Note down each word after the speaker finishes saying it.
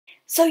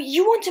So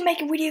you want to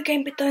make a video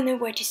game but don't know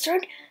where to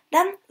start?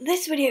 Then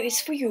this video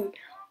is for you.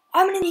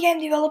 I'm an indie game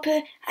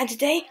developer and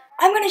today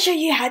I'm going to show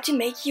you how to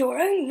make your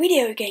own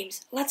video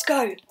games. Let's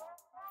go!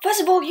 First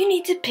of all, you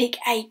need to pick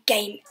a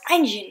game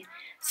engine.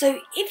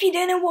 So if you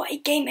don't know what a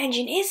game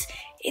engine is,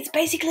 it's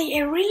basically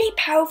a really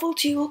powerful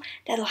tool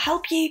that'll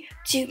help you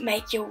to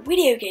make your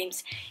video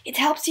games. It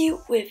helps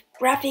you with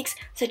graphics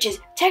such as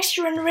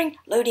texture rendering,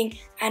 loading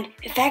and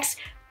effects,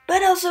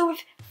 but also with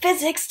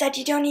physics that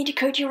you don't need to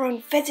code your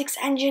own physics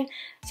engine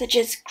such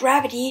as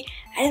Gravity,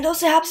 and it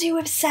also helps you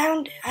with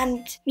sound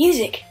and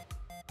music.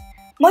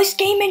 Most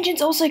game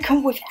engines also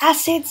come with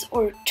assets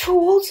or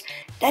tools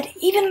that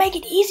even make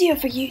it easier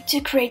for you to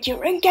create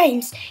your own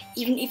games,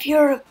 even if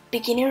you're a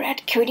beginner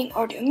at coding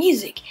art or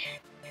music.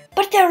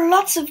 But there are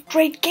lots of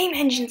great game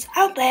engines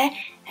out there,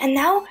 and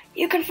now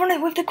you're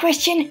confronted with the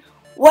question,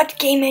 what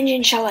game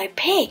engine shall I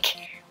pick?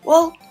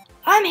 Well,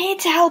 I'm here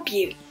to help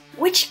you.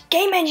 Which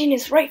game engine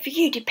is right for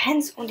you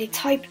depends on the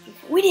type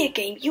of video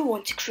game you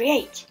want to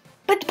create.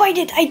 But by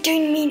that I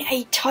don't mean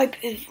a type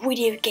of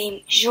video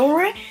game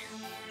genre.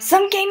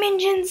 Some game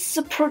engines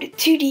support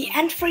 2D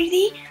and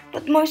 3D,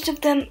 but most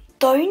of them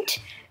don't.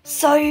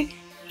 So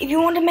if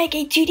you want to make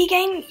a 2D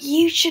game,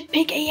 you should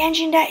pick an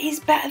engine that is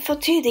better for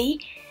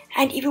 2D.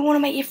 And if you want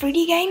to make a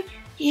 3D game,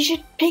 you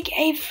should pick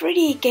a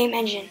 3D game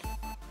engine.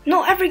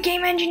 Not every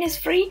game engine is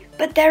free,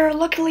 but there are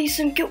luckily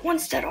some good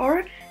ones that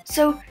are.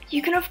 So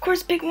you can of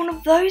course pick one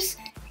of those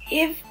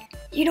if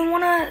you don't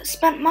want to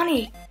spend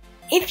money.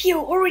 If you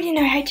already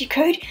know how to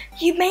code,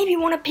 you maybe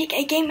want to pick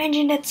a game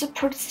engine that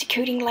supports the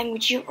coding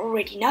language you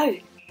already know.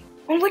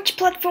 On which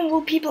platform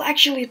will people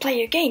actually play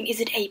your game? Is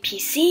it a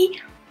PC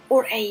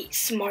or a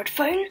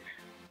smartphone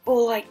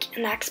or like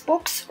an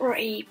Xbox or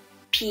a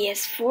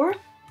PS4?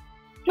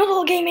 Not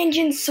all game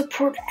engines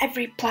support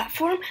every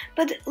platform,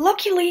 but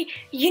luckily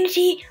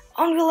Unity,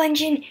 Unreal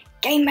Engine,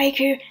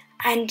 GameMaker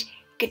and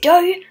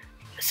Godot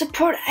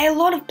support a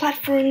lot of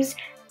platforms,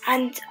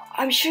 and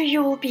I'm sure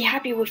you will be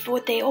happy with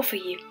what they offer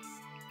you.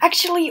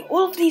 Actually,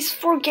 all of these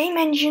 4 game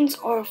engines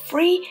are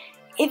free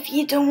if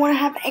you don't want to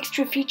have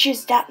extra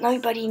features that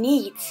nobody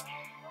needs.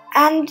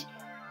 And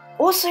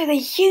also the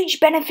huge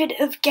benefit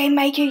of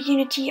GameMaker,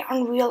 Unity,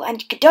 Unreal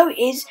and Godot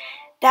is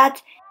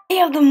that they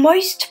are the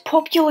most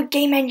popular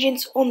game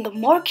engines on the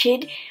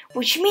market,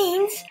 which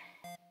means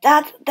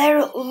that there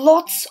are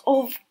lots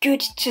of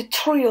good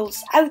tutorials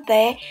out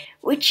there,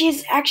 which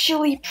is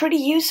actually pretty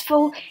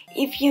useful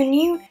if you're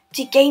new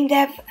to game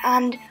dev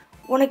and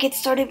want to get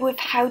started with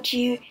how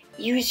to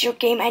use your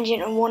game engine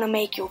and want to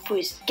make your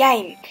first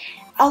game.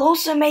 I'll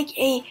also make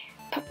a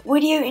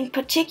video in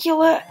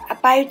particular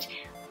about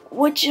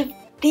which of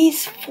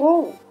these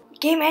 4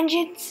 game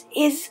engines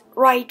is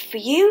right for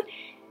you.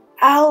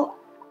 I'll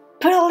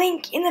put a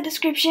link in the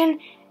description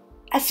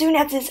as soon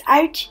as it's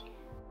out.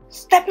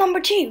 Step number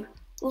 2.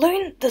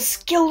 Learn the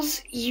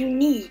skills you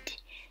need.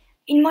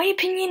 In my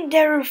opinion,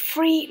 there are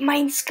 3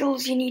 main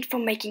skills you need for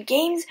making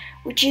games,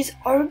 which is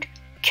art,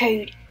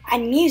 code,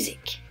 and music.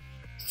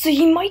 So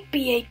you might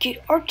be a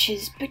good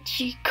artist,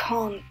 but you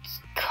can't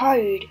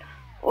code.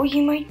 Or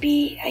you might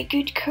be a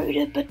good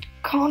coder, but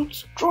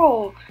can't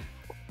draw.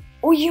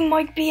 Or you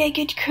might be a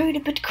good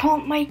coder, but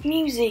can't make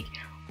music.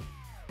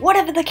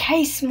 Whatever the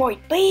case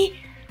might be,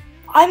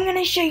 I'm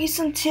gonna show you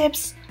some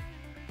tips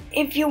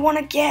if you want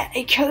to get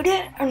a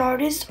coder, an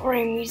artist, or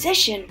a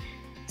musician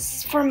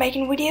for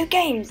making video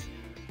games.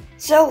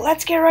 So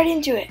let's get right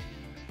into it.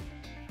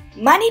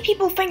 Many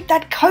people think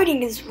that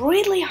coding is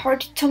really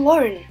hard to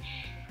learn.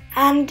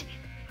 And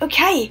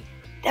okay,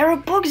 there are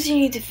bugs you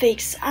need to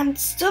fix and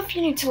stuff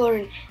you need to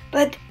learn,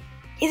 but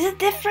is it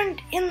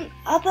different in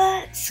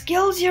other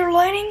skills you're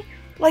learning?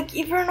 Like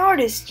if you're an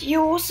artist,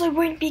 you also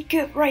won't be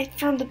good right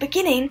from the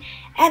beginning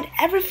and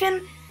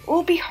everything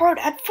will be hard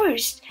at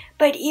first,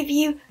 but if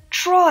you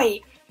try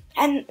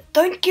and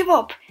don't give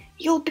up,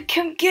 you'll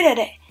become good at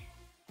it.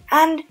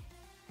 And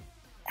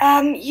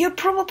you're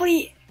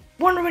probably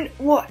wondering,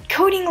 what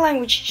coding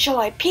language shall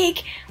I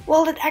pick?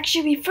 Well, that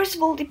actually first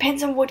of all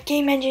depends on what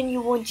game engine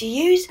you want to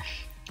use,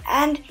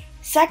 and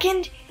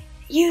second,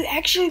 you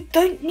actually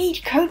don't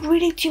need code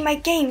really to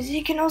make games.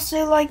 You can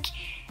also like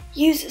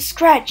use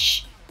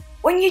Scratch.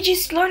 When you're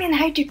just learning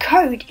how to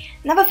code,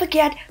 never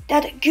forget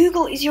that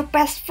Google is your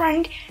best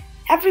friend.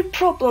 Every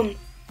problem,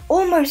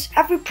 almost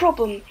every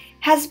problem,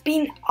 has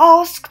been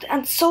asked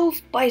and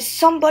solved by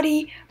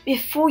somebody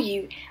before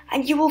you,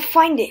 and you will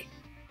find it.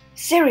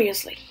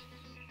 Seriously.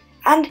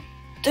 And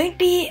don't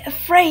be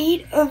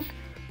afraid of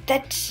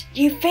that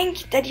you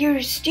think that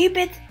you're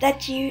stupid,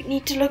 that you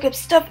need to look up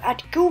stuff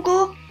at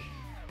Google.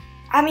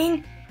 I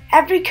mean,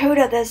 every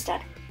coder does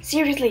that.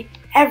 Seriously,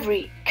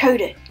 every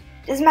coder.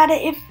 Doesn't matter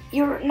if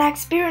you're an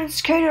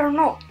experienced coder or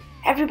not.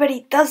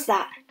 Everybody does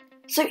that.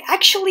 So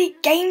actually,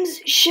 games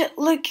should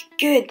look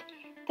good.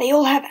 They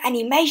all have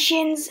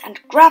animations and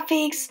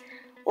graphics,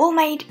 all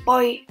made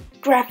by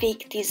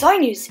graphic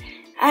designers.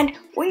 And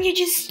when you're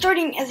just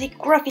starting as a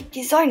graphic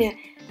designer,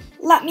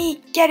 let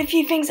me get a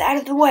few things out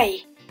of the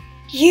way.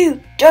 You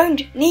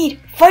don't need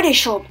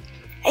Photoshop.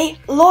 A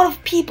lot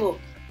of people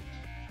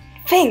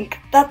think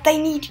that they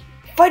need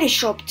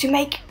Photoshop to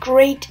make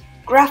great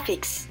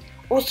graphics,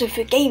 also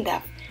for game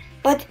dev.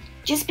 But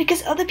just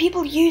because other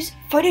people use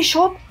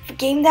Photoshop for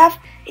game dev,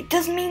 it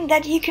doesn't mean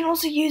that you can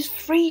also use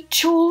free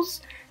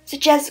tools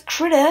such as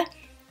Krita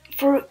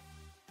for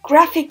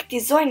graphic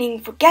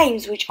designing for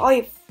games, which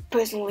I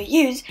personally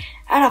use,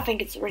 and I think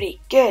it's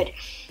really good.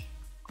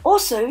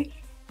 Also,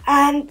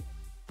 and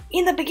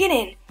in the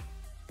beginning,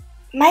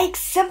 make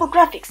simple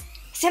graphics.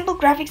 Simple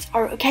graphics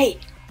are okay.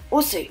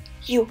 Also,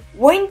 you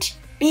won't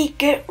be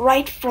good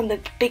right from the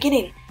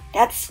beginning.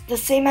 That's the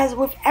same as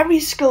with every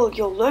skill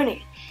you're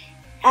learning.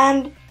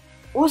 And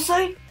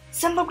also,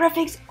 simple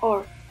graphics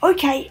are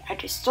okay at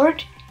the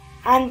start,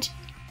 and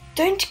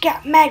don't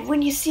get mad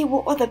when you see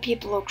what other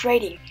people are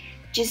creating.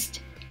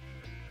 Just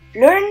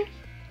learn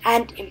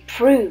and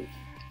improve.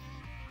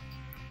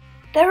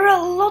 There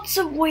are lots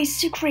of ways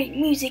to create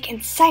music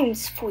and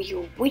sounds for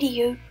your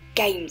video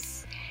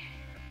games.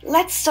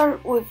 Let's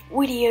start with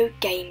video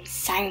game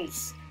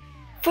sounds.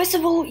 First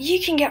of all,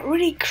 you can get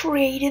really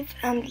creative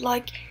and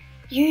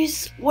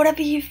use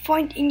whatever you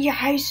find in your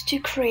house to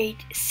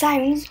create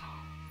sounds,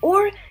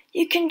 or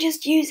you can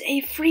just use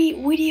a free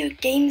video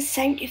game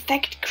sound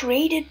effect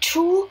creator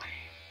tool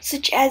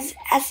such as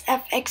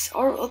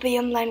SFXR or the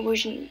online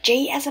version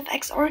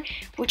JSFXR,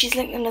 which is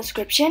linked in the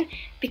description,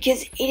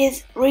 because it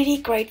is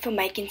really great for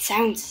making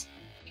sounds.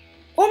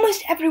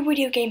 Almost every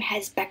video game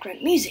has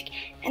background music,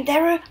 and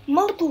there are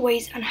multiple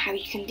ways on how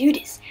you can do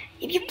this.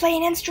 If you play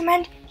an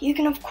instrument, you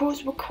can of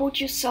course record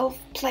yourself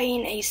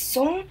playing a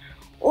song,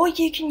 or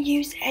you can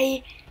use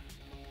a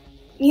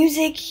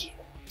music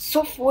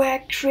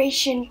software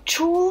creation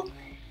tool.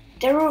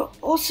 There are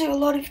also a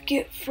lot of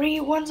good free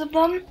ones of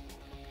them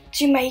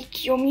to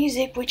make your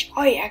music, which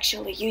I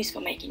actually use for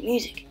making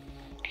music.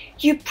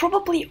 You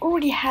probably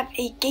already have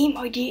a game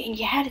idea in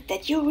your head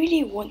that you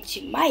really want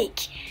to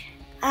make,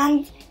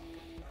 and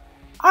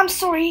I'm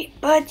sorry,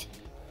 but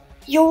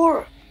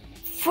your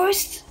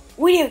first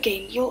video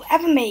game you'll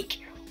ever make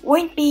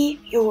won't be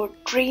your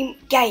dream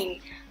game.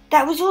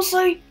 That was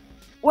also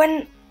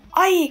when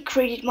I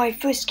created my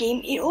first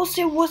game, it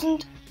also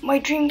wasn't my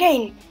dream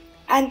game,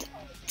 and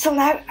till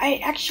now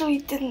I actually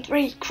didn't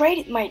really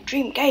create my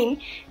dream game,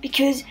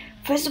 because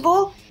first of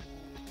all,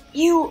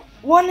 you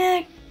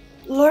wanna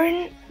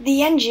learn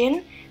the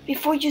engine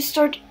before you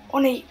start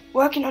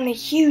working on a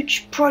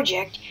huge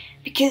project,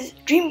 because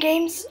dream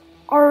games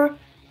are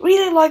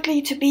really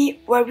likely to be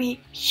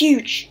very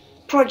huge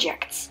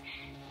projects,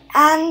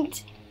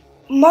 and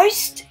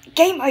most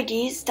game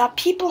ideas that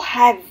people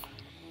have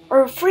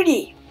are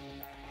 3D,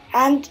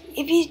 and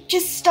if you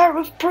just start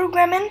with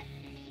programming,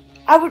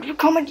 I would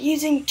recommend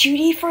using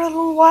 2D for a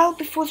little while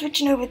before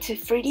switching over to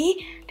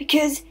 3D,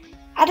 because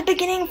at the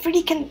beginning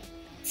 3D can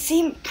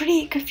seem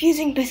pretty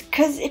confusing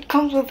because it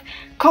comes with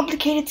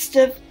complicated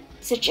stuff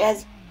such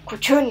as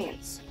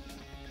quaternions.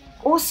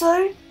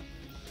 Also,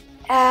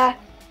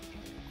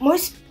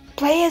 most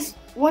players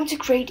want to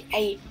create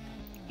a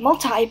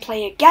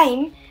multiplayer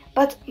game,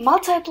 but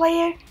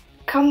multiplayer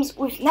comes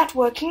with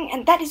networking,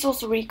 and that is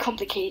also really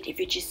complicated if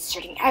you're just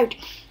starting out.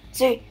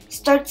 So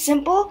start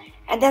simple,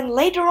 and then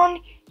later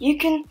on you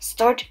can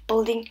start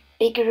building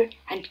bigger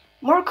and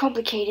more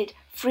complicated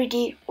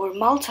 3D or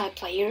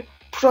multiplayer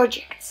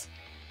projects.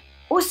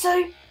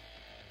 Also,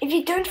 if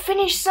you don't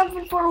finish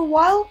something for a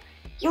while,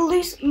 you'll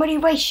lose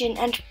motivation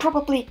and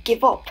probably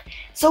give up.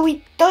 So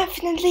we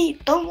definitely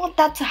don't want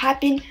that to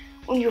happen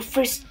on your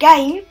first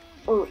game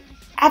or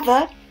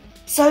ever.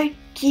 So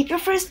keep your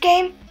first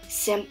game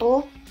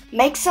simple,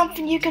 make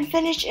something you can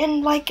finish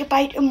in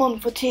about a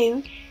month or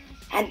two,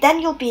 and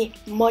then you'll be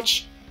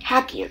much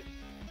happier.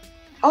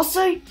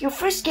 Also, your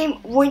first game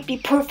won't be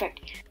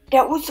perfect.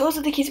 That was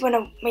also the case when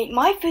I made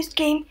my first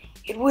game.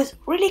 It was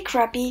really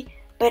crappy,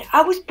 but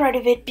I was proud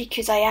of it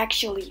because I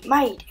actually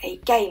made a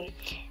game.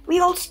 We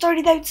all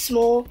started out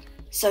small,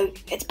 so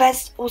it's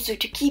best also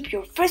to keep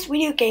your first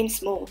video game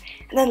small,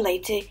 and then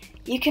later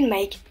you can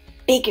make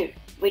bigger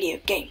video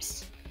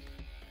games.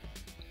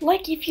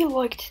 Like if you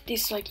liked,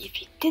 dislike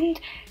if you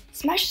didn't,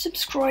 smash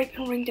subscribe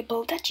and ring the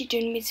bell that you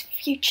don't miss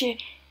future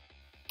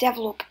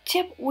devlog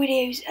tip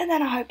videos, and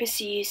then I hope I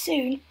see you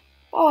soon.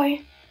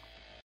 Bye!